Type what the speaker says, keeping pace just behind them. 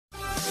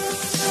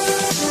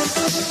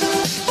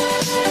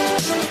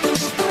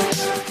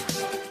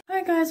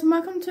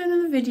welcome to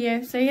another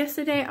video. So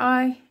yesterday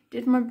I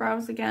did my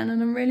brows again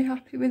and I'm really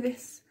happy with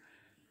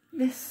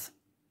this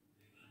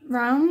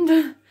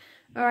round.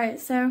 Alright,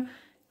 so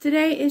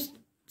today is,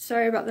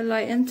 sorry about the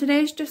lighting,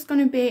 today's just going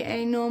to be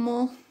a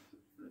normal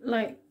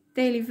like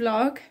daily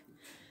vlog.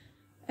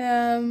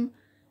 And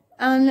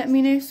let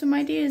me know some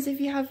ideas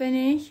if you have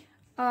any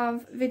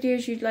of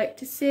videos you'd like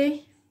to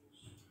see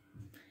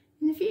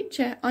in the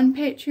future on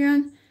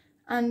Patreon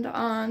and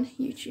on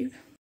YouTube.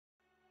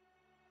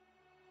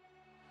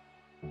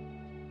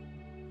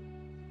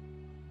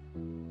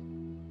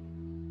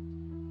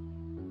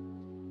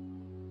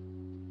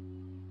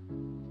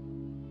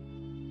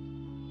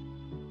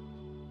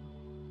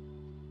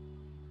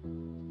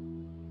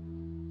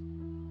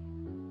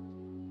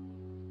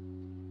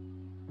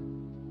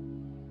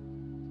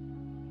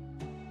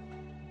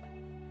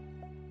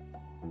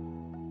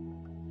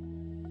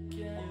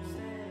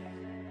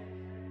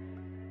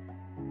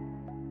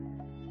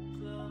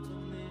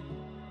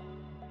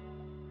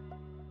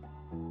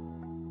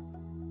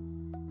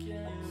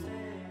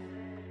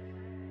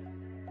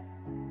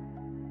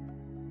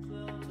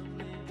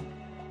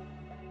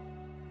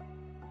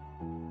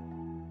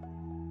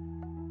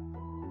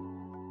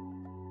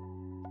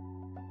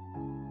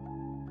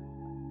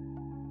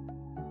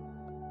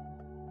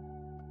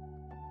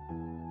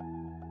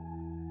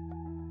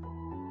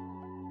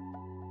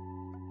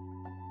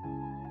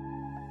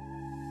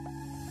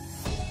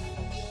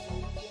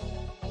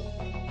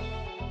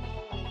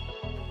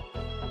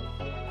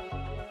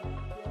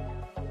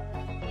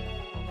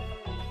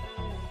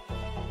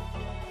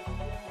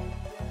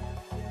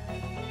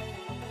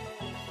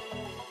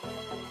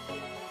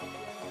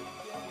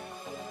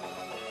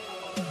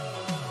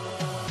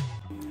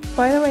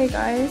 By the way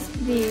guys,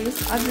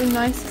 these are the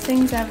nicest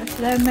things ever.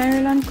 So they're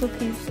Maryland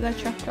cookies, so they're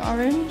chocolate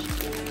orange.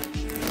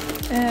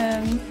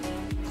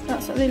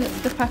 That's what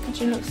the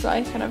packaging looks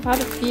like, and I've had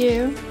a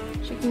few,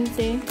 as you can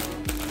see,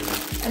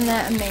 and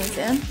they're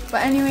amazing.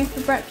 But anyway, for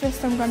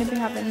breakfast I'm going to be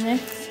having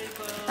this,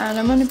 and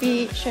I'm going to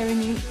be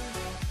showing you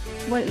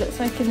what it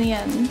looks like in the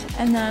end,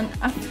 and then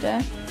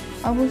after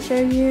I will show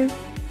you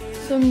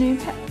some new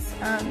pets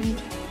and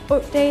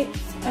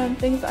updates and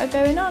things that are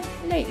going on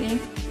lately.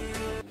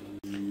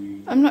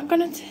 I'm not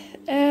going to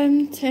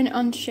turn it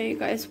on to show you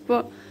guys,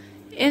 but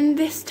in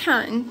this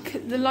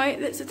tank, the light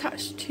that's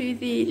attached to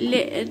the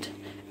lid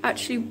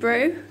actually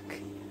broke.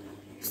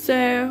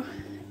 So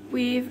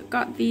we've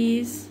got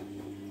these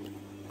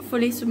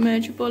fully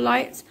submergible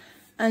lights,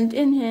 and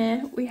in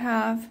here we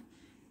have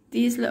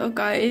these little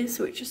guys,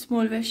 which are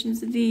smaller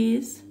versions of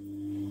these.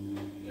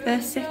 They're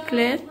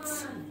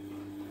cichlids,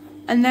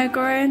 and they're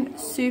growing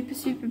super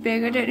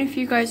big. I don't know if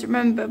you guys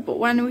remember, but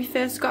when we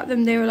first got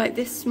them they were like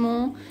this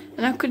small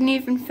and I couldn't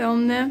even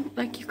film them,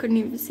 like you couldn't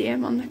even see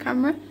them on the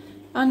camera,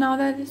 and now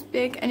they're this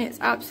big and it's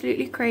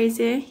absolutely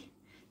crazy.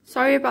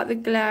 Sorry about the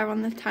glare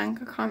on the tank,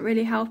 I can't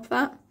really help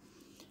that.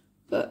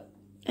 But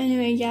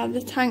anyway, yeah,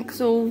 the tank's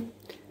all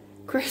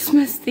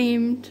Christmas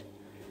themed,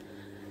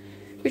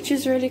 which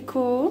is really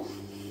cool,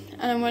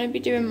 and I'm going to be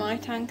doing my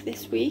tank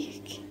this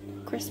week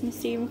Christmas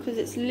theme because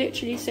it's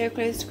literally so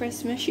close to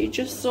Christmas. You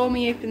just saw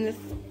me open the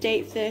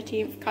date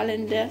 13th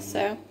calendar,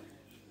 so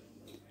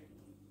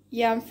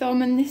yeah, I'm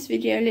filming this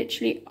video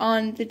literally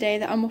on the day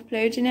that I'm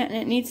uploading it, and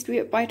it needs to be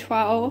up by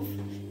 12,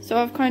 so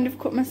I've kind of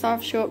cut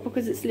myself short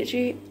because it's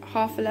literally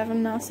 11:30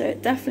 now, so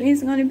it definitely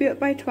isn't going to be up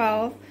by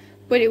 12,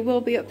 but it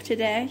will be up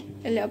today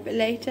a little bit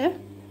later.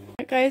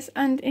 Right guys,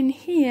 and in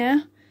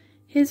here,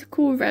 here's a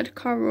cool red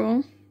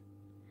coral,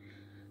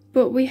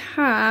 but we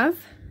have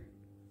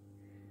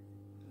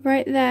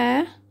right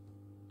there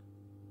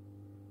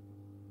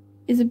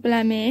is a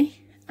blemmy,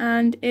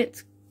 and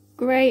it's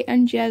grey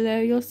and yellow.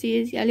 You'll see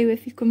his yellow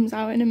if he comes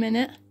out in a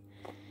minute,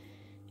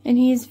 and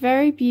he's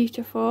very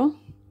beautiful.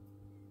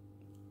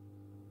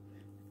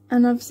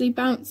 And obviously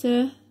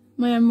Bouncer,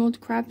 my emerald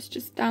crab's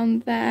just down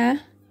there,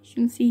 you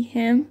can see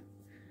him.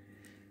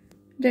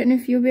 I don't know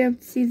if you'll be able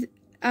to see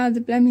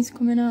the blemmy's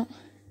coming out.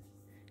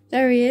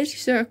 There he is, you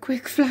saw a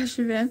quick flash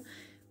of him.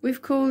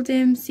 We've called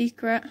him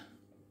Secret.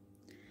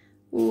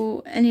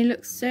 Oh, and he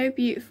looks so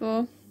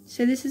beautiful.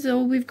 So this is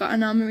all we've got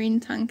in our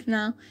marine tank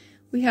now.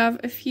 We have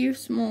a few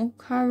small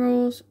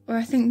corals, or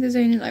I think there's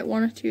only like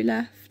 1 or 2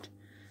 left,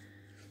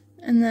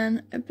 and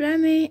then a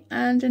blemmy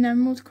and an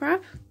emerald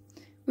crab.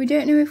 We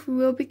don't know if we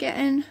will be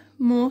getting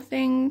more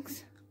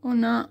things or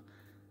not,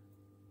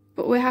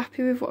 but we're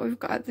happy with what we've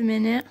got at the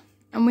minute.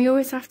 And we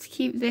always have to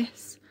keep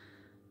this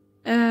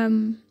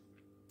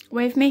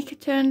wave maker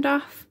turned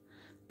off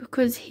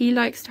because he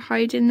likes to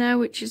hide in there,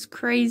 which is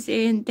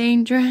crazy and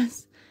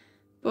dangerous,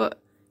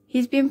 but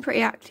he's been pretty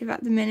active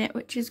at the minute,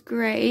 which is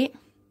great.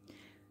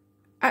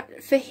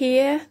 For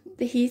here,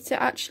 the heater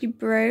actually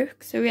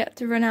broke, so we had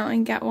to run out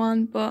and get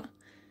one,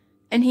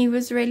 and he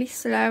was really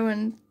slow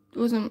and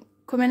wasn't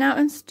coming out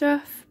and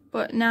stuff,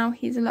 but now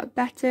he's a lot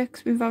better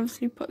because we've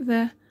obviously put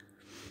the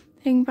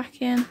thing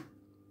back in.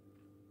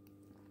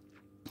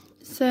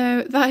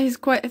 So that is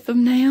quite a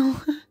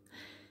thumbnail.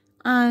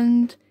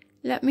 And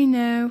let me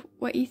know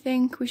what you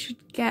think we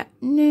should get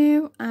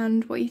new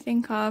and what you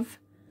think of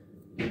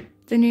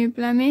the new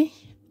blemmy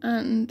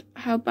and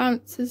how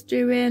Bouncer's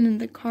doing, and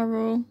the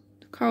coral.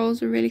 The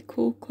coral's a really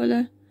cool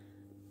colour.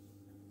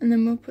 And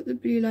then we'll put the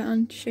blue light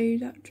on to show you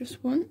that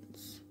just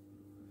once.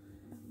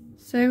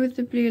 So with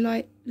the blue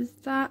light, there's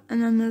that,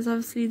 and then there's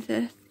obviously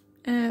the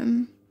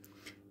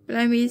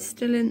blemmy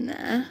still in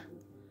there.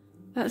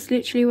 That's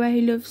literally where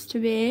he loves to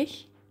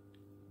be.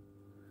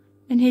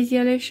 And his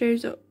yellow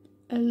shows up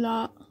a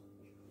lot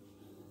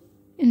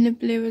in the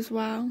blue as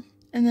well.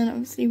 And then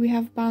obviously we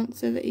have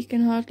Bouncer that you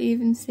can hardly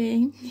even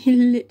see. He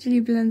literally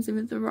blends in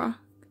with the rock.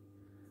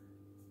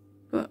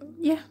 But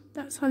yeah,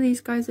 that's how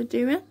these guys are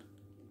doing.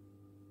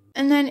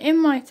 And then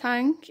in my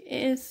tank, it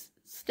is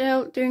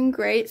still doing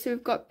great. So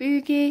we've got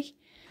Boogie,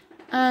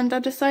 and I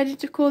decided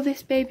to call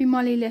this baby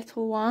Molly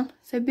Little One.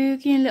 So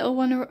Boogie and Little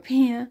One are up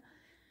here.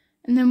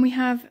 And then we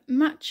have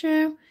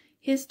Macho.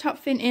 His top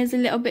fin is a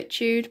little bit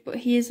chewed, but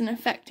he isn't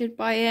affected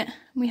by it.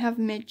 We have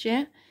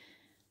Midget.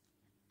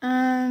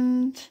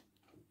 And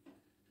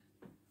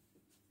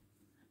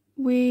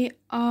we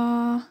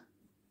are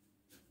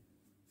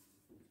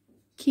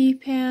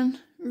keeping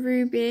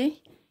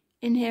Ruby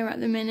in here at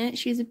the minute.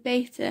 She's a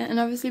beta, and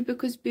obviously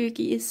because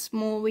Boogie is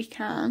small, we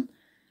can.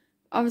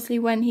 Obviously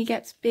when he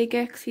gets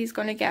bigger, because he's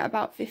going to get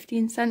about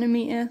 15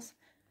 centimeters,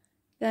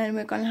 then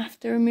we're going to have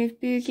to remove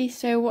Boogie.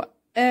 So what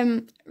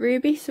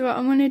Ruby, so what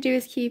I'm going to do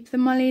is keep the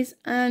Mollies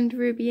and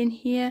Ruby in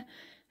here,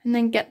 and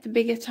then get the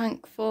bigger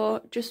tank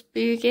for just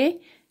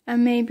Boogie,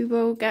 and maybe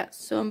we'll get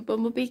some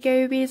bumblebee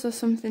gobies or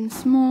something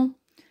small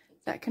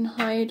that can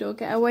hide or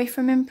get away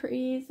from him pretty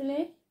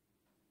easily,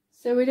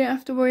 so we don't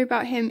have to worry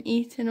about him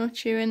eating or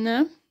chewing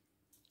them.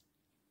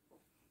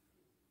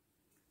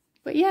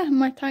 But yeah,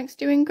 my tank's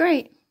doing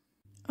great.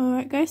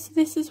 Alright guys, so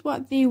this is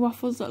what the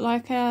waffles look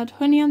like. I had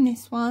honey on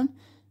this one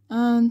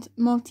and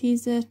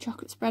Malteser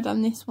chocolate spread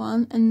on this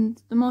one,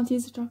 and the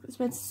Malteser chocolate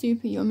spread's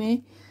super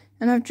yummy.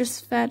 And I've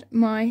just fed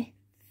my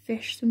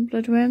fish some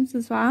bloodworms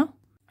as well.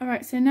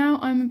 Alright, so now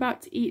I'm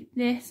about to eat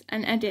this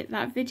and edit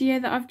that video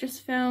that I've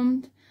just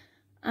filmed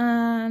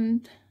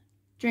and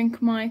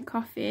drink my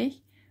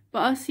coffee. But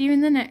I'll see you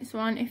in the next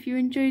one. If you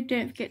enjoyed,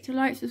 don't forget to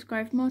like,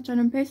 subscribe for more, turn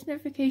on post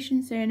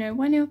notifications so you know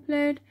when you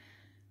upload.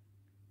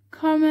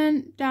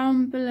 Comment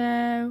down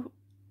below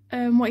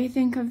what you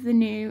think of the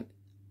new,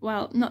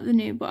 well, not the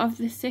new, but of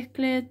the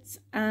cichlids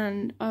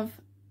and of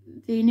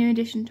the new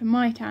addition to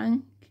my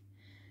tank,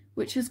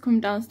 which has come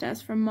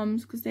downstairs from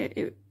Mum's because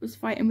it was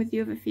fighting with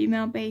the other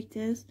female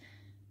betas,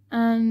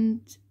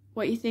 and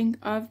what you think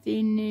of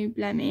the new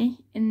blemmy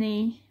in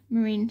the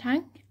marine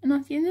tank. And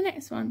I'll see you in the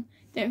next one.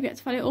 Don't forget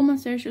to follow all my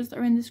socials that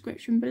are in the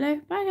description below.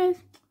 Bye guys!